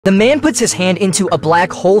The man puts his hand into a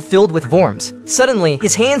black hole filled with worms. Suddenly,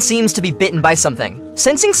 his hand seems to be bitten by something.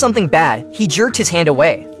 Sensing something bad, he jerked his hand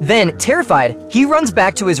away. Then, terrified, he runs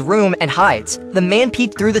back to his room and hides. The man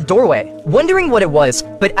peeked through the doorway, wondering what it was,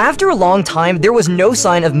 but after a long time, there was no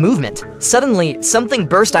sign of movement. Suddenly, something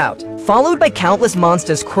burst out. Followed by countless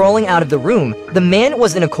monsters crawling out of the room, the man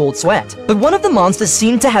was in a cold sweat. But one of the monsters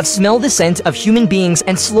seemed to have smelled the scent of human beings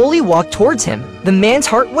and slowly walked towards him. The man's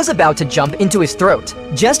heart was about to jump into his throat.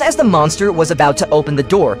 Just as the monster was about to open the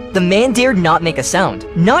door, the man dared not make a sound,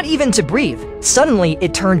 not even to breathe. Suddenly,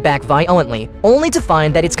 it turned back violently, only to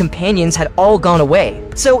find that its companions had all gone away.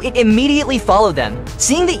 So it immediately followed them.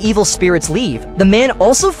 Seeing the evil spirits leave, the man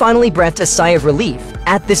also finally breathed a sigh of relief.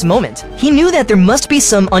 At this moment, he knew that there must be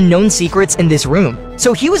some unknown secrets in this room.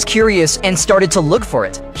 So he was curious and started to look for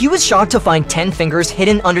it. He was shocked to find 10 fingers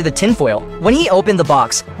hidden under the tinfoil. When he opened the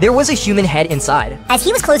box, there was a human head inside. As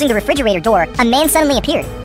he was closing the refrigerator door, a man suddenly appeared.